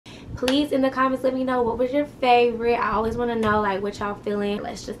Please in the comments let me know what was your favorite. I always want to know like what y'all feeling.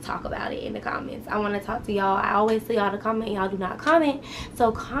 Let's just talk about it in the comments. I want to talk to y'all. I always tell y'all to comment. Y'all do not comment,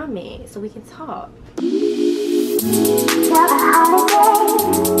 so comment so we can talk. My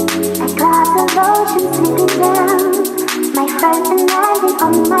friends and landing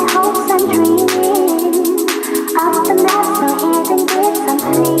on my hopes and dreams of the mess, so even this I'm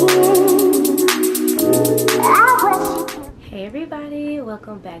free. Hey everybody,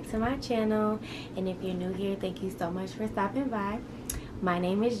 welcome back to my channel, and if you're new here, thank you so much for stopping by. My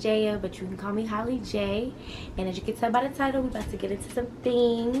name is Jaya, but you can call me Holly J, and as you can tell by the title, we're about to get into some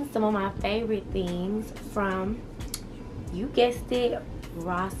things, some of my favorite things from, you guessed it,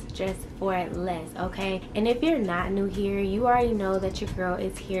 Ross Dress for Less, okay? And if you're not new here, you already know that your girl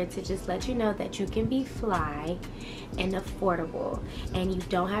is here to just let you know that you can be fly and affordable, and you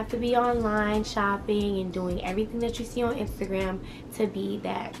don't have to be online shopping and doing everything that you see on Instagram to be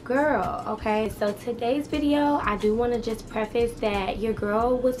that girl, okay? So today's video, I do want to just preface that your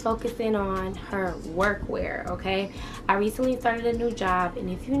girl was focusing on her workwear, okay? I recently started a new job, and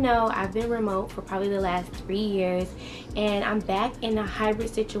if you know, I've been remote for probably the last 3 years, and I'm back in a hybrid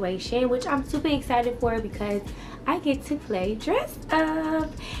situation, which I'm super excited for because I get to play dress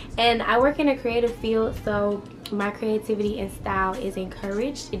up. And I work in a creative field, so my creativity and style is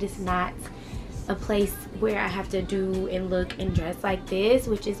encouraged. It is not a place where I have to do and look and dress like this,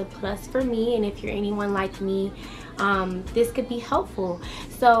 which is a plus for me. And if you're anyone like me, this could be helpful.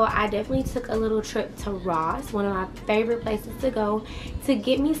 So I definitely took a little trip to Ross, one of my favorite places to go, to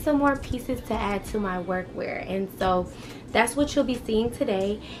get me some more pieces to add to my workwear. And so that's what you'll be seeing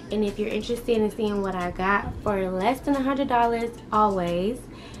today. And if you're interested in seeing what I got for less than $100 always,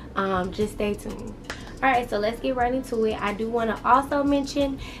 just stay tuned. Alright, so let's get right into it. I do want to also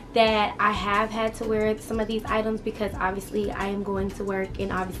mention that I have had to wear some of these items because obviously I am going to work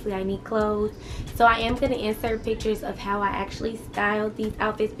and obviously I need clothes. So I am going to insert pictures of how I actually styled these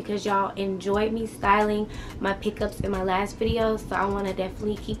outfits because y'all enjoyed me styling my pickups in my last video. So I want to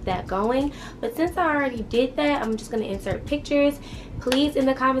definitely keep that going. But since I already did that, I'm just going to insert pictures. Please in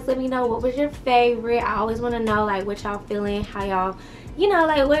the comments let me know what was your favorite. I always want to know like what y'all feeling, how y'all, you know,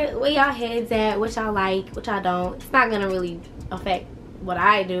 like where y'all heads at, what y'all like, what y'all don't. It's not gonna really affect what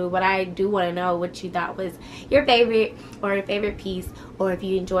I do, but I do want to know what you thought was your favorite or your favorite piece, or if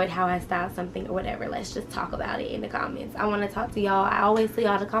you enjoyed how I styled something or whatever. Let's just talk about it in the comments. I want to talk to y'all. I always tell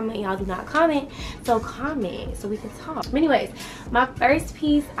y'all to comment. Y'all do not comment, so comment so we can talk. Anyways, my first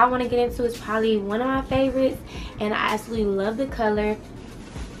piece I want to get into is probably one of my favorites, and I absolutely love the color.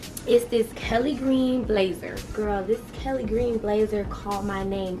 It's this Kelly green blazer. Girl, this Kelly green blazer called my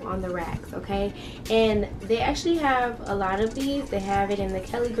name on the racks, okay? And they actually have a lot of these. They have it in the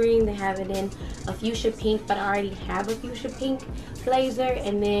Kelly green, they have it in a fuchsia pink, but I already have a fuchsia pink blazer.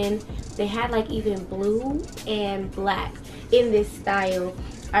 And then they had like even blue and black in this style.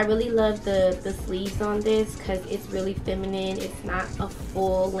 I really love the sleeves on this because it's really feminine. It's not a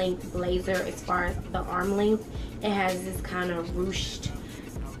full length blazer as far as the arm length. It has this kind of ruched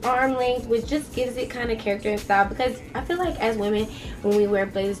arm length, which just gives it kind of character and style, because I feel like as women, when we wear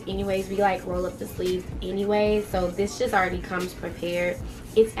blazers anyways, we like roll up the sleeves anyway. So this just already comes prepared.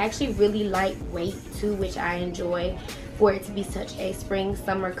 It's actually really lightweight too, which I enjoy for it to be such a spring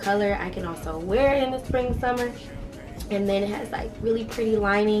summer color. I can also wear it in the spring summer. And then it has like really pretty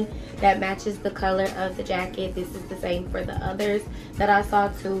lining that matches the color of the jacket. This is the same for the others that I saw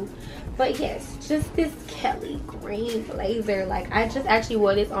too. But yes, just this Kelly green blazer. Like I just actually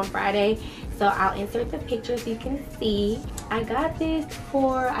wore this on Friday, so I'll insert the pictures so you can see. I got this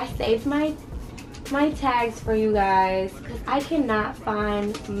for, I saved my tags for you guys because I cannot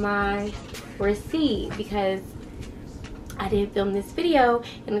find my receipt because I didn't film this video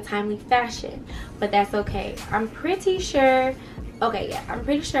in a timely fashion, but that's okay. I'm pretty sure, okay, yeah, I'm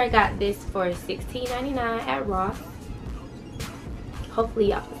pretty sure I got this for $16.99 at Ross. Hopefully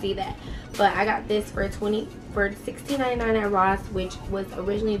y'all can see that, but I got this for $16.99 at Ross, which was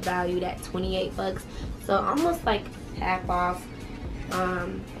originally valued at 28 bucks, so almost like half off.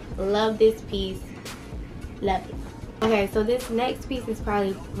 Love this piece, love it. Okay, so this next piece is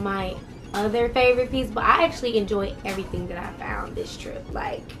probably my other favorite piece, but I actually enjoyed everything that I found this trip.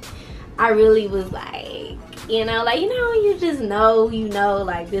 Like I really was like, you know, you just know,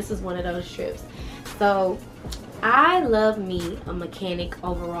 like this was one of those trips. So I love me a mechanic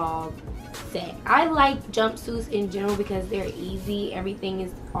overall set. I like jumpsuits in general because they're easy. Everything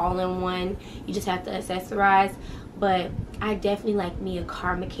is all in one. You just have to accessorize. But I definitely like me a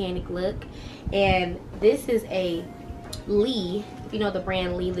car mechanic look. And this is a Lee, if you know the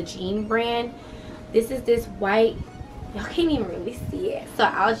brand Lee, the jean brand. This is this white Y'all can't even really see it, so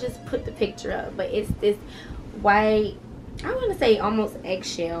I'll just put the picture up. But it's this white, I want to say almost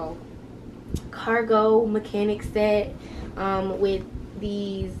eggshell cargo mechanic set with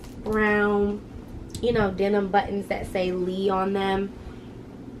these brown, you know, denim buttons that say Lee on them,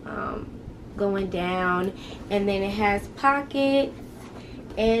 going down. And then it has pockets,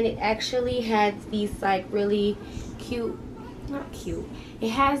 and it actually has these like really cute, not cute, it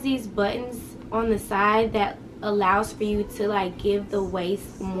has these buttons on the side that allows for you to like give the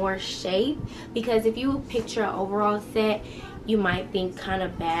waist more shape, because if you picture an overall set, you might think kind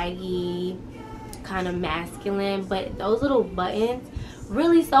of baggy, kind of masculine, but those little buttons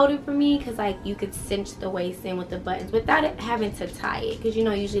really sold it for me, because like you could cinch the waist in with the buttons without it having to tie it, because you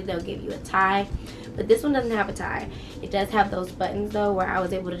know usually they'll give you a tie, but this one doesn't have a tie. It does have those buttons though, where I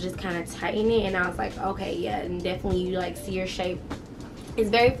was able to just kind of tighten it, and I was like, okay, yeah, and definitely you like see your shape. It's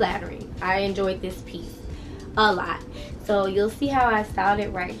very flattering. I enjoyed this piece a lot. So you'll see how I styled it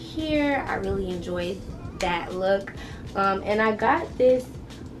right here. I really enjoyed that look. And I got this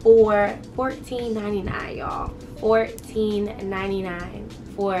for $14.99, y'all. $14.99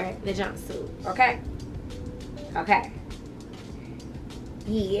 for the jumpsuit. Okay? Okay.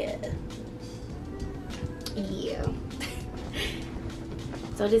 Yeah. Yeah.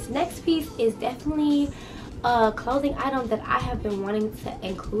 So this next piece is definitely a clothing item that I have been wanting to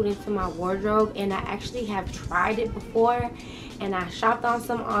include into my wardrobe, and I actually have tried it before, and I shopped on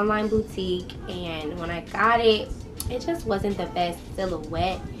some online boutique, and when I got it, it just wasn't the best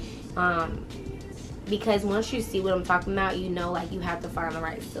silhouette, because once you see what I'm talking about, you know, like you have to find the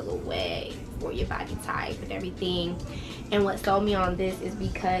right silhouette for your body type and everything. And what sold me on this is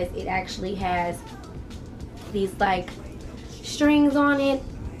because it actually has these like strings on it.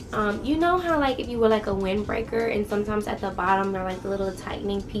 You know how like if you were like a windbreaker, and sometimes at the bottom they're like the little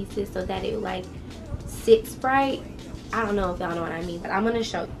tightening pieces so that it like sits right. I don't know if y'all know what I mean, but I'm gonna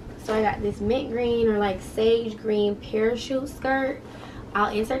show you. So I got this mint green or like sage green parachute skirt.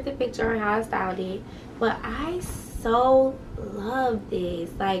 I'll insert the picture on how I styled it, but I so love this.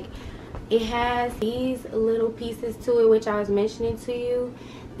 Like, it has these little pieces to it, which I was mentioning to you,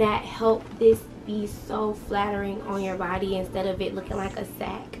 that help this be so flattering on your body instead of it looking like a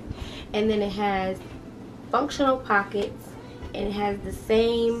sack. And then it has functional pockets, and it has the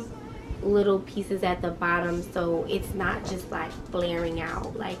same little pieces at the bottom, so it's not just like flaring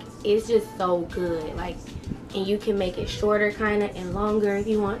out. Like, it's just so good. Like, and you can make it shorter kind of and longer if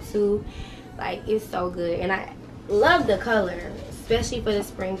you want to. Like, it's so good, and I love the color, especially for the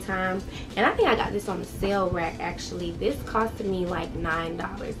springtime. And I think I got this on the sale rack actually. This costed me like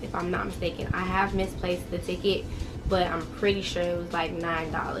 $9 if I'm not mistaken. I have misplaced the ticket, but I'm pretty sure it was like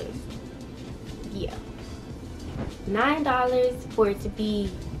 $9. Yeah, $9 for it to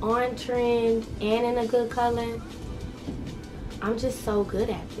be on trend and in a good color. I'm just so good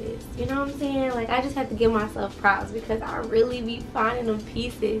at this, you know what I'm saying? Like, I just have to give myself props, because I really be finding them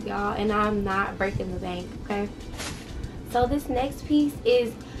pieces, y'all, and I'm not breaking the bank. Okay, so this next piece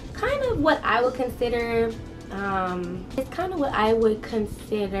is kind of what I would consider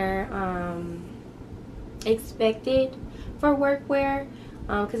expected for workwear,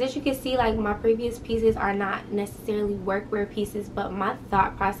 because as you can see, like, my previous pieces are not necessarily workwear pieces, but my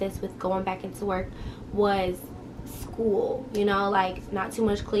thought process with going back into work was school, you know, like not too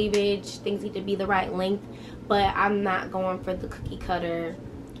much cleavage, things need to be the right length, but I'm not going for the cookie cutter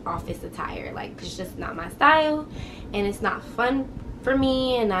office attire. Like, it's just not my style, and it's not fun for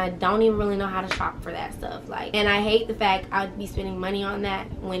me, and I don't even really know how to shop for that stuff. Like, and I hate the fact I'd be spending money on that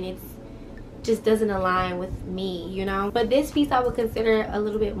when it's just doesn't align with me, you know. But this piece I would consider a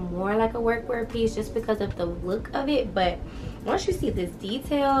little bit more like a workwear piece just because of the look of it, but once you see this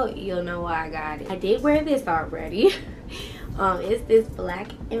detail, you'll know why I got it. I did wear this already. It's this black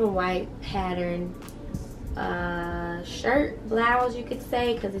and white pattern shirt, blouse, you could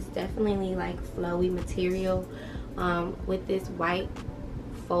say, because it's definitely like flowy material, with this white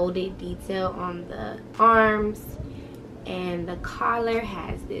folded detail on the arms, and the collar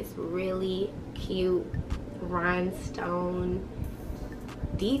has this really cute rhinestone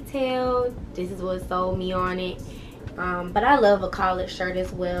detail. This is what sold me on it. But I love a collared shirt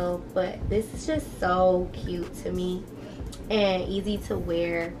as well, but this is just so cute to me and easy to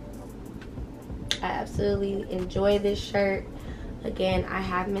wear. I absolutely enjoy this shirt. Again, I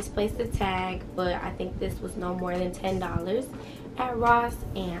have misplaced the tag, but I think this was no more than $10 at Ross,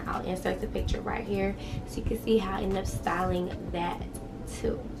 and I'll insert the picture right here so you can see how I ended up styling that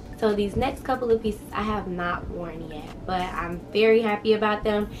too. So these next couple of pieces I have not worn yet, but I'm very happy about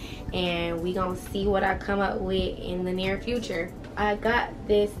them, and we gonna see what I come up with in the near future. I got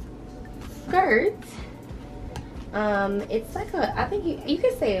this skirt It's like a, I think you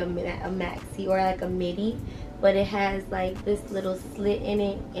could say a maxi or like a midi, but it has like this little slit in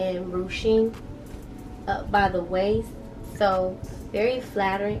it and ruching up by the waist, so very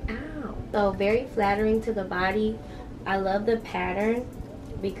flattering. Ow. So very flattering to the body. I love the pattern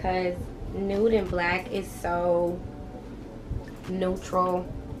because nude and black is so neutral.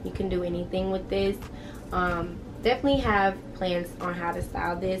 You can do anything with this. Definitely have plans on how to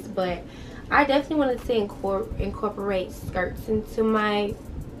style this, but I definitely wanted to incorporate skirts into my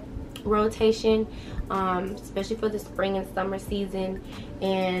rotation, especially for the spring and summer season.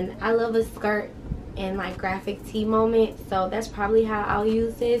 And I love a skirt and like graphic tee moment, so that's probably how I'll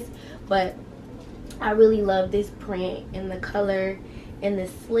use this. But I really love this print and the color, and the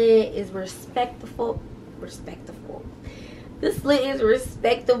slit is respectful. The slit is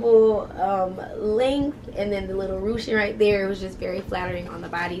respectable length, and then the little ruching right there, it was just very flattering on the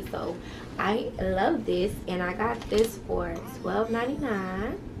body. So I love this, and I got this for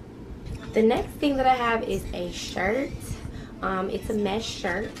 $12.99. The next thing that I have is a shirt. It's a mesh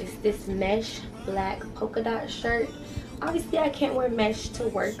shirt. It's this mesh black polka dot shirt. Obviously I can't wear mesh to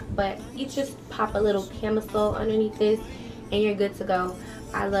work, but you just pop a little camisole underneath this and you're good to go.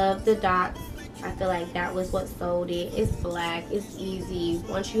 I love the dots. I feel like that was what sold it. It's black, it's easy.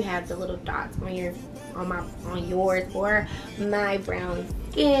 Once you have the little dots on yours or my brown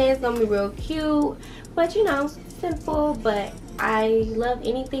skin, it's gonna be real cute. But you know, simple, but I love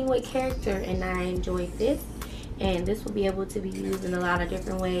anything with character, and I enjoyed this. And this will be able to be used in a lot of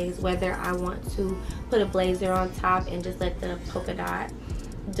different ways, whether I want to put a blazer on top and just let the polka dot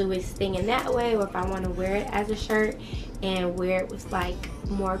do its thing in that way, or if I want to wear it as a shirt and wear it with like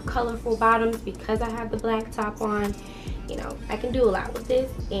more colorful bottoms because I have the black top on. You know, I can do a lot with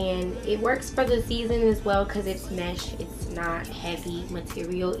this, and it works for the season as well because it's mesh. It's not heavy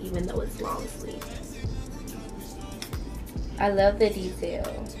material, even though it's long sleeve. I love the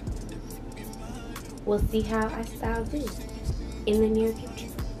detail. We'll see how I style this in the near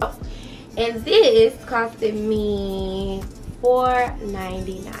future. Oh, and this costed me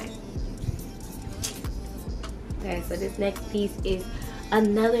 $4.99. Okay, so this next piece is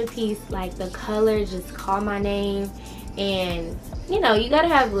another piece, like the color just called my name. And you know, you gotta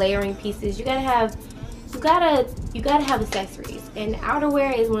have layering pieces. You gotta have accessories. And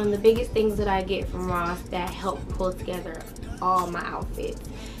outerwear is one of the biggest things that I get from Ross that help pull together all my outfits.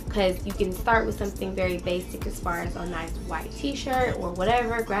 Because you can start with something very basic as far as a nice white t-shirt or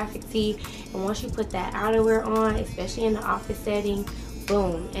whatever, graphic tee, and once you put that outerwear on, especially in the office setting,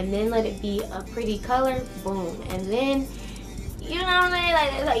 boom, and then let it be a pretty color, boom, and then, you know what I'm saying,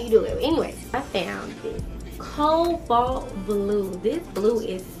 like that's how you do it. Anyways, I found this cobalt blue. This blue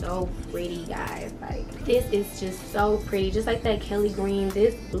is so pretty, guys. Like, this is just so pretty, just like that Kelly green.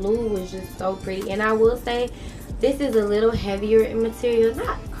 This blue was just so pretty. And I will say, this is a little heavier in material,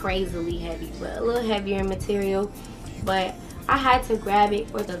 not crazily heavy, but a little heavier in material. But I had to grab it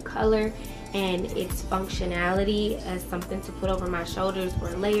for the color and its functionality as something to put over my shoulders or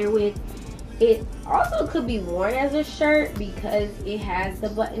layer with. It also could be worn as a shirt because it has the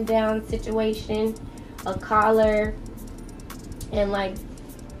button down situation, a collar, and like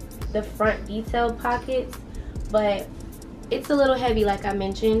the front detail pockets. But it's a little heavy, like I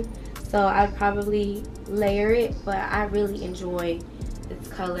mentioned, so I'd probably layer it, but I really enjoy its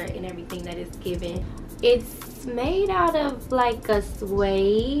color and everything that it's given. It's made out of like a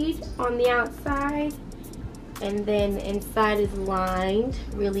suede on the outside, and then inside is lined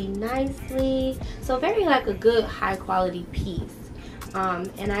really nicely, so very like a good high quality piece.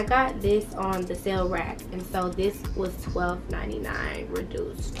 And I got this on the sale rack, and so this was $12.99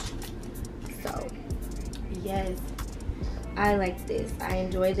 reduced. So yes, I like this. I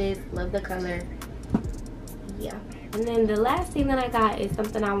enjoy this, love the color. Yeah. And then the last thing that I got is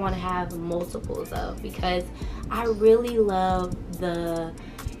something I want to have multiples of, because I really love the,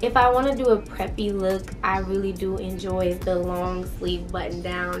 if I want to do a preppy look, I really do enjoy the long sleeve button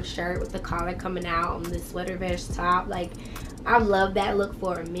down shirt with the collar coming out on the sweater vest top. Like, I've loved that look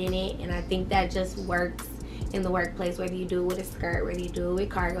for a minute, and I think that just works in the workplace, whether you do it with a skirt, whether you do it with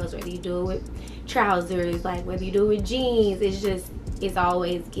cargos, whether you do it with trousers, like whether you do it with jeans. It's just, it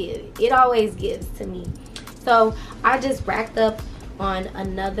always gives to me. So I just racked up on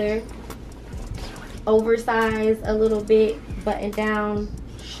another oversized, a little bit button down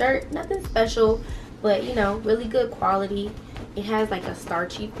shirt. Nothing special, but you know, really good quality. It has like a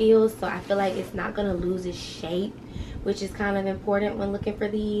starchy feel, so I feel like it's not gonna lose its shape, which is kind of important when looking for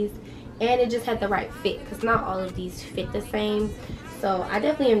these. And it just had the right fit, because not all of these fit the same. So I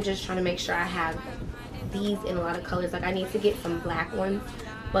definitely am just trying to make sure I have these in a lot of colors. Like, I need to get some black ones,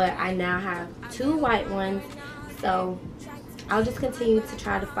 but I now have 2 white ones, So I'll just continue to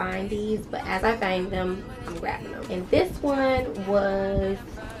try to find these, but as I find them, I'm grabbing them. And this one was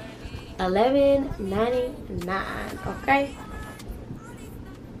 $11.99, okay?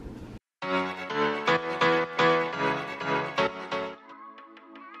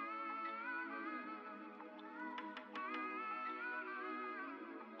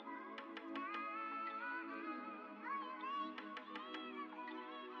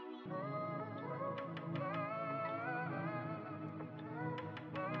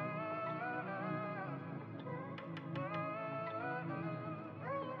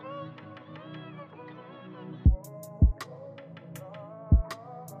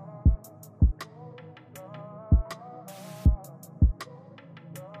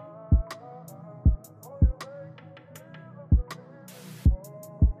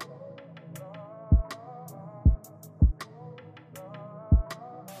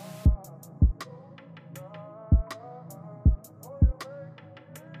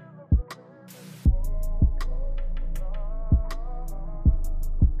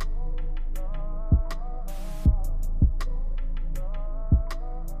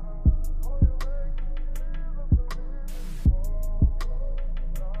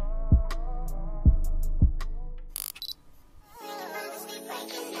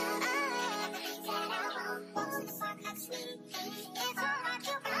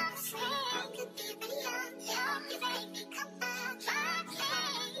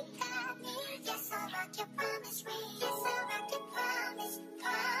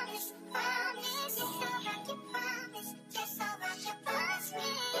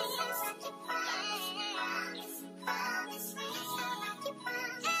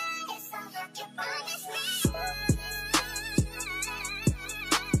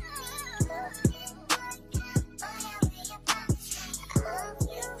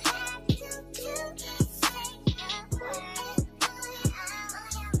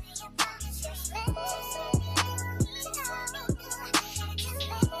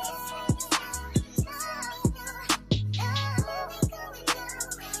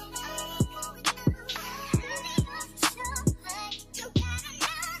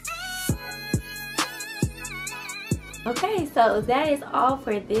 Okay, so that is all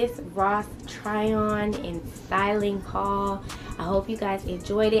for this Ross try on and styling haul. I hope you guys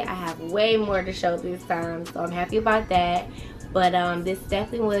enjoyed it. I have way more to show this time, so I'm happy about that. But this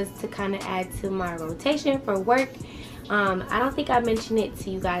definitely was to kind of add to my rotation for work. I don't think I mentioned it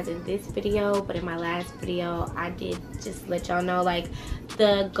to you guys in this video, but in my last video I did just let y'all know like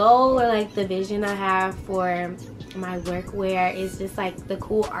the goal or like the vision I have for my workwear is just like the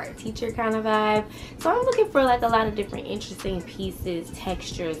cool art teacher kind of vibe. So I'm looking for like a lot of different interesting pieces,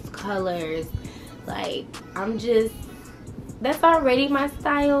 textures, colors. Like that's already my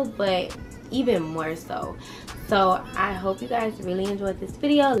style, but even more so. So I hope you guys really enjoyed this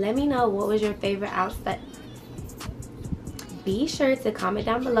video. Let me know what was your favorite outfit. Be sure to comment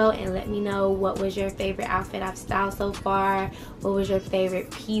down below and let me know what was your favorite outfit I've styled so far. What was your favorite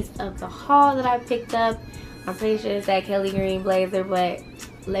piece of the haul that I picked up. I'm pretty sure it's that Kelly green blazer, but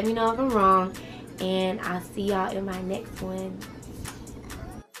let me know if I'm wrong. And I'll see y'all in my next one.